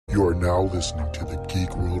You are now listening to the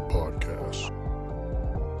Geek World Podcast.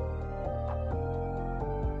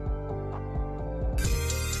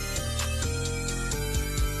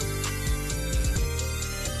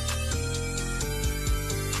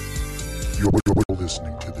 You're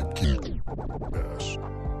listening to the Geek Podcast.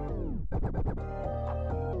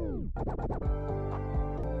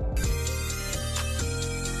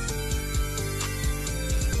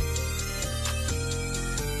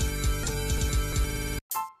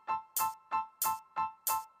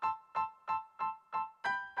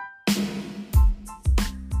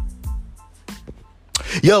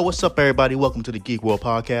 Yo, what's up, everybody? Welcome to the Geek World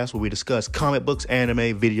Podcast, where we discuss comic books,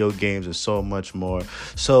 anime, video games, and so much more.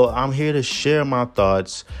 So I'm here to share my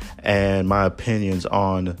thoughts and my opinions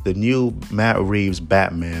on the new Matt Reeves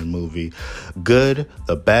Batman movie. Good,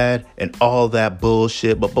 the bad, and all that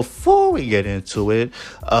bullshit. But before we get into it,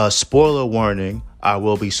 spoiler warning, I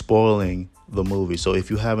will be spoiling the movie. So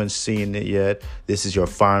if you haven't seen it yet, this is your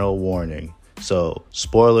final warning. So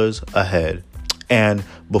spoilers ahead. And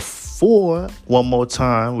before, one more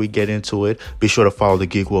time, we get into it, be sure to follow the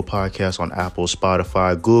Geek World Podcast on Apple,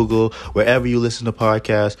 Spotify, Google, wherever you listen to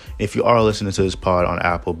podcasts. If you are listening to this pod on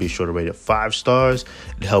Apple, be sure to rate it 5 stars.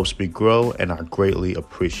 It helps me grow, and I greatly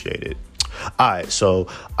appreciate it. All right, so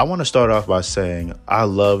I want to start off by saying I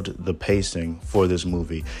loved the pacing for this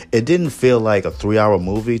movie. It didn't feel like a 3-hour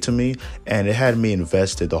movie to me, and it had me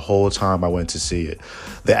invested the whole time I went to see it.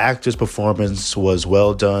 The actor's performance was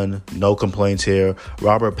well done, no complaints here.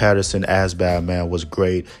 Robert Pattinson as Batman was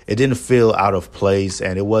great. It didn't feel out of place,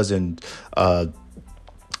 and it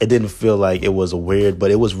didn't feel like it was weird,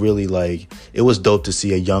 but it was really like, it was dope to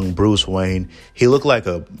see a young Bruce Wayne. He looked like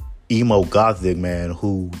a emo gothic man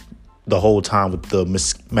who the whole time with the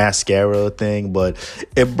mascara thing, but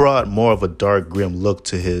it brought more of a dark, grim look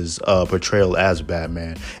to his portrayal as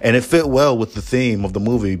Batman. And it fit well with the theme of the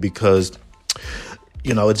movie because,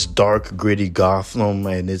 you know, it's dark, gritty Gotham,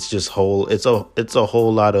 and it's just it's a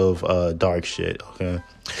whole lot of dark shit, okay?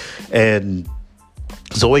 And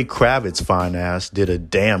Zoe Kravitz, fine ass, did a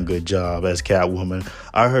damn good job as Catwoman.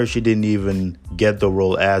 I heard she didn't even get the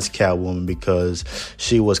role as Catwoman because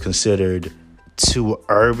she was considered too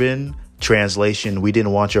urban. Translation, we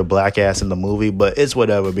didn't want your black ass in the movie, but it's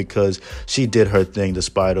whatever because she did her thing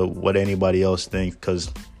despite of what anybody else thinks.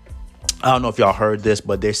 Because I don't know if y'all heard this,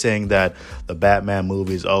 but they're saying that the Batman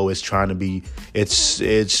movies, it's trying to be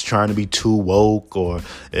too woke, or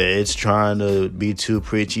it's trying to be too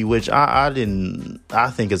preachy, which I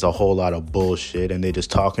think is a whole lot of bullshit, and they're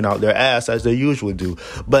just talking out their ass as they usually do.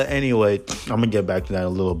 But anyway, I'm gonna get back to that a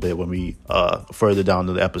little bit when we further down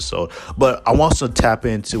to the episode. But I want to tap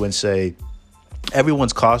into and say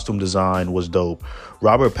everyone's costume design was dope.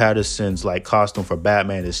 Robert Pattinson's costume for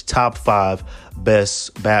Batman is top 5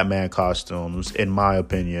 best Batman costumes in my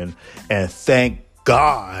opinion, and thank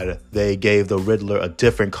God they gave the Riddler a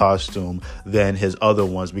different costume than his other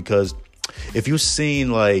ones, because if you've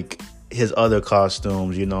seen his other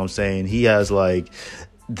costumes, you know what I'm saying, he has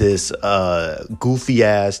this goofy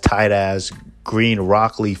ass, tight ass green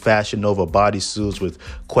Rockley Fashion Nova bodysuits with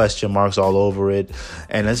question marks all over it,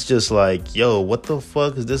 and it's just yo, what the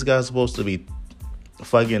fuck is this guy supposed to be?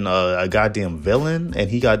 Fucking a goddamn villain? And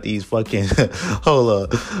he got these fucking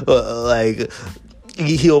hold up,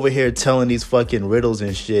 he over here telling these fucking riddles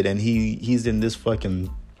and shit, and he's in this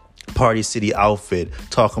fucking Party City outfit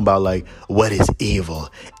talking about what is evil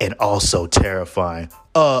and also terrifying.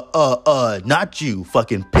 Not you,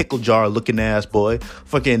 fucking pickle jar looking ass boy,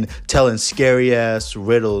 fucking telling scary ass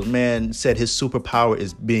riddles. Man said his superpower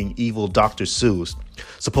is being evil Dr. Seuss.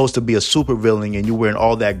 Supposed to be a super villain, and you wearing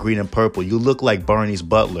all that green and purple. You look like Barney's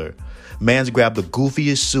butler. Man's grabbed the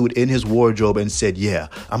goofiest suit in his wardrobe and said, yeah,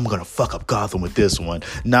 I'm gonna fuck up Gotham with this one.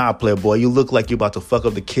 Nah, playboy, you look like you're about to fuck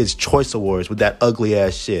up the Kids' Choice Awards with that ugly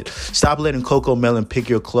ass shit. Stop letting Coco Melon pick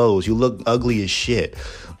your clothes. You look ugly as shit.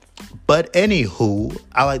 But anywho,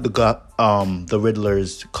 I like the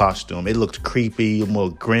Riddler's costume. It looked creepy, more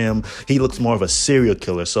grim. He looks more of a serial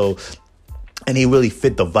killer. And he really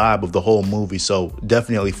fit the vibe of the whole movie. So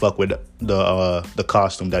definitely fuck with the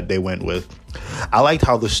costume that they went with. I liked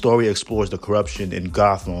how the story explores the corruption in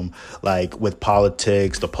Gotham, with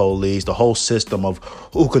politics, the police, the whole system of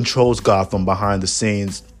who controls Gotham behind the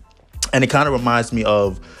scenes. And it kind of reminds me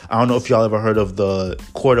of, I don't know if y'all ever heard of the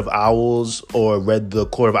Court of Owls or read the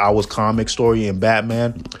Court of Owls comic story in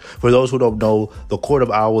Batman. For those who don't know, the Court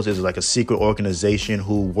of Owls is like a secret organization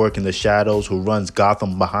who work in the shadows, who runs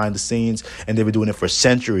Gotham behind the scenes, and they've been doing it for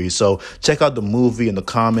centuries. So check out the movie and the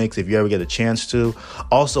comics if you ever get a chance to.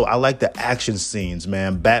 Also, I like the action scenes,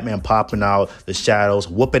 man. Batman popping out the shadows,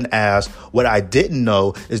 whooping ass. What I didn't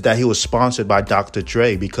know is that he was sponsored by Dr.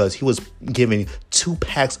 Dre, because he was giving 2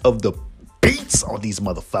 packs of the beats on these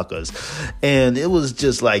motherfuckers. And it was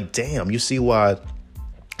just like, damn, you see why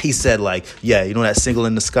he said, like, yeah, you know that single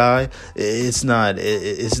In the Sky, it's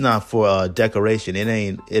not for decoration. It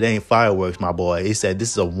ain't fireworks, my boy. He said, this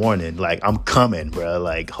is a warning, like, I'm coming, bro.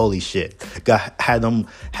 Like, holy shit.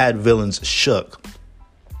 Had villains shook.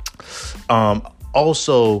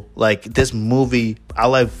 Also, like, this movie, I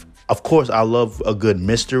love a good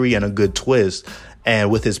mystery and a good twist. And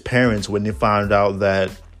with his parents, when they found out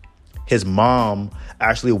that his mom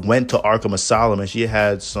actually went to Arkham Asylum and she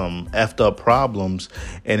had some effed up problems,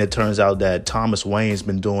 and it turns out that Thomas Wayne's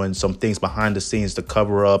been doing some things behind the scenes to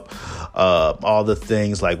cover up all the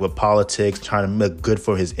things, like with politics, trying to make good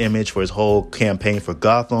for his image, for his whole campaign for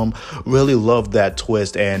Gotham. Really loved that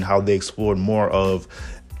twist and how they explored more of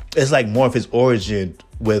his origin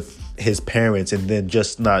with his parents, and then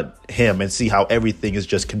just not him, and see how everything is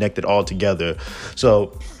just connected all together.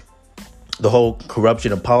 So the whole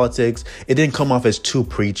corruption and politics, it didn't come off as too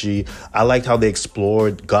preachy. I liked how they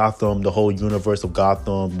explored Gotham, the whole universe of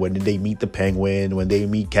Gotham, when they meet the Penguin, when they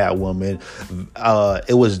meet Catwoman.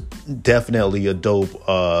 It was definitely a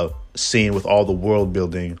dope scene with all the world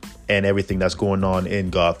building and everything that's going on in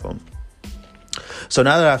Gotham. So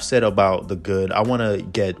now that I've said about the good, I want to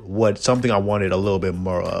get something I wanted a little bit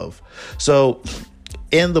more of. So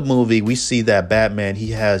in the movie, we see that Batman, he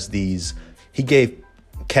gave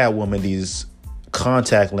Catwoman these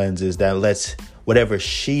contact lenses that lets whatever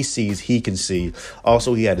she sees, he can see.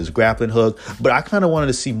 Also, he had his grappling hook, but I kind of wanted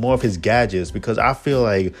to see more of his gadgets, because I feel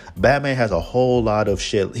like Batman has a whole lot of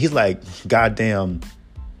shit. He's like goddamn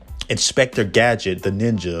Inspector Gadget, the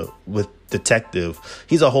ninja with detective.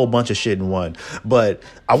 He's a whole bunch of shit in one. But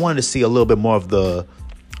I wanted to see a little bit more of the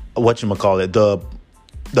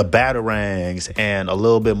batarangs, and a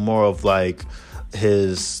little bit more of like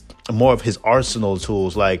his arsenal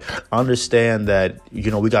tools. Like, understand that, you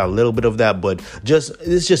know, we got a little bit of that, but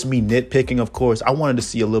it's just me nitpicking, of course. I wanted to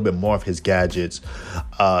see a little bit more of his gadgets,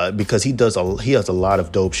 because he has a lot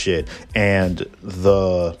of dope shit. And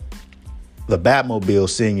the Batmobile,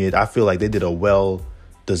 seeing it, I feel like they did a well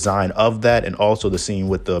design of that, and also the scene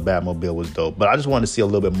with the Batmobile was dope. But I just wanted to see a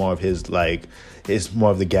little bit more of his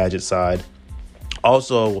more of the gadget side.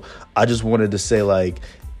 Also, I just wanted to say, like,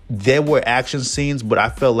 there were action scenes, but I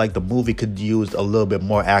felt like the movie could use a little bit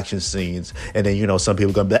more action scenes. And then, you know, some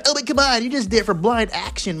people gonna be like, oh, but come on, you just did for blind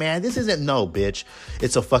action, man. This isn't, no, bitch.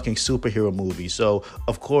 It's a fucking superhero movie. So,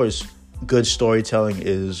 of course, good storytelling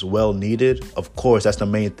is well needed. Of course, that's the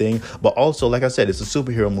main thing. But also, like I said, it's a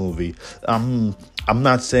superhero movie. I'm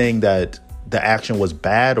not saying that the action was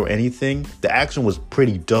bad or anything. The action was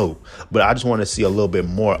pretty dope, but I just want to see a little bit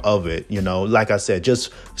more of it. You know, like I said,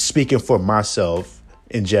 just speaking for myself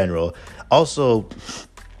in general. Also,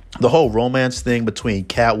 the whole romance thing between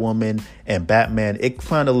Catwoman and Batman, it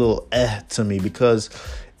found a little to me, because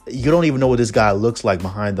you don't even know what this guy looks like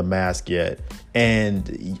behind the mask yet.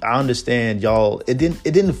 And I understand, y'all, it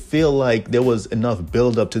didn't feel like there was enough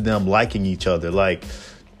build up to them liking each other. Like,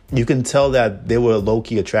 you can tell that they were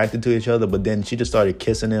low-key attracted to each other, but then she just started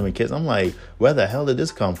kissing him and kissing. I'm like, where the hell did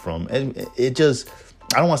this come from? And it just,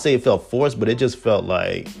 I don't want to say it felt forced, but it just felt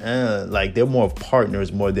like they're more of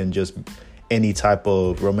partners more than just any type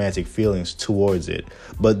of romantic feelings towards it.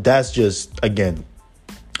 But that's just, again,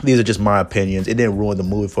 these are just my opinions. It didn't ruin the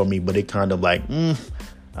movie for me, but it kind of like,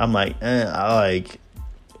 I'm like,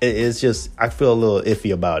 it's just, I feel a little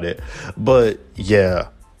iffy about it. But yeah,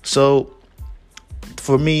 so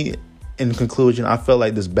for me, in conclusion, I felt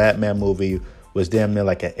like this Batman movie was damn near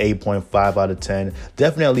like an 8.5 out of 10.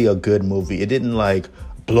 Definitely a good movie. It didn't like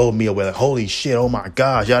blow me away like, holy shit, oh my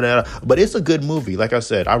gosh, yada yada. But it's a good movie. Like I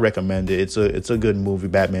said, I recommend it. It's a good movie,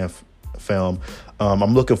 Batman film.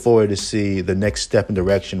 I'm looking forward to see the next step in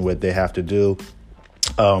direction what they have to do.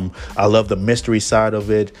 I love the mystery side of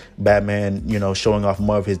it. Batman, you know, showing off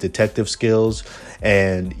more of his detective skills,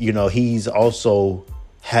 and you know, he's also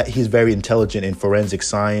he's very intelligent in forensic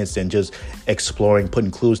science and just exploring,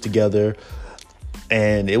 putting clues together.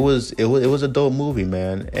 And it was a dope movie,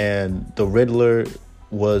 man. And the Riddler,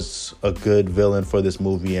 was a good villain for this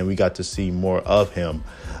movie, and we got to see more of him.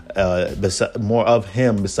 More of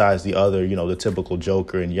him besides the other, the typical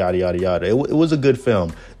Joker and yada, yada, yada. It was a good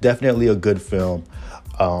film. Definitely a good film.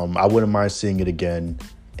 I wouldn't mind seeing it again.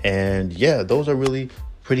 And yeah, those are really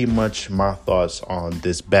pretty much my thoughts on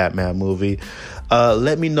this Batman movie.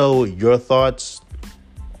 Let me know your thoughts.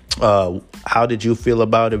 How did you feel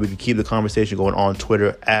about it? We can keep the conversation going on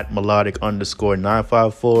Twitter at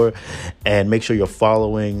melodic_954, and make sure you're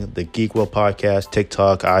following the Geek World Podcast,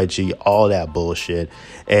 TikTok, IG, all that bullshit.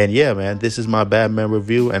 And yeah, man, this is my Batman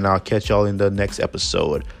review, and I'll catch y'all in the next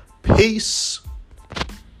episode. Peace.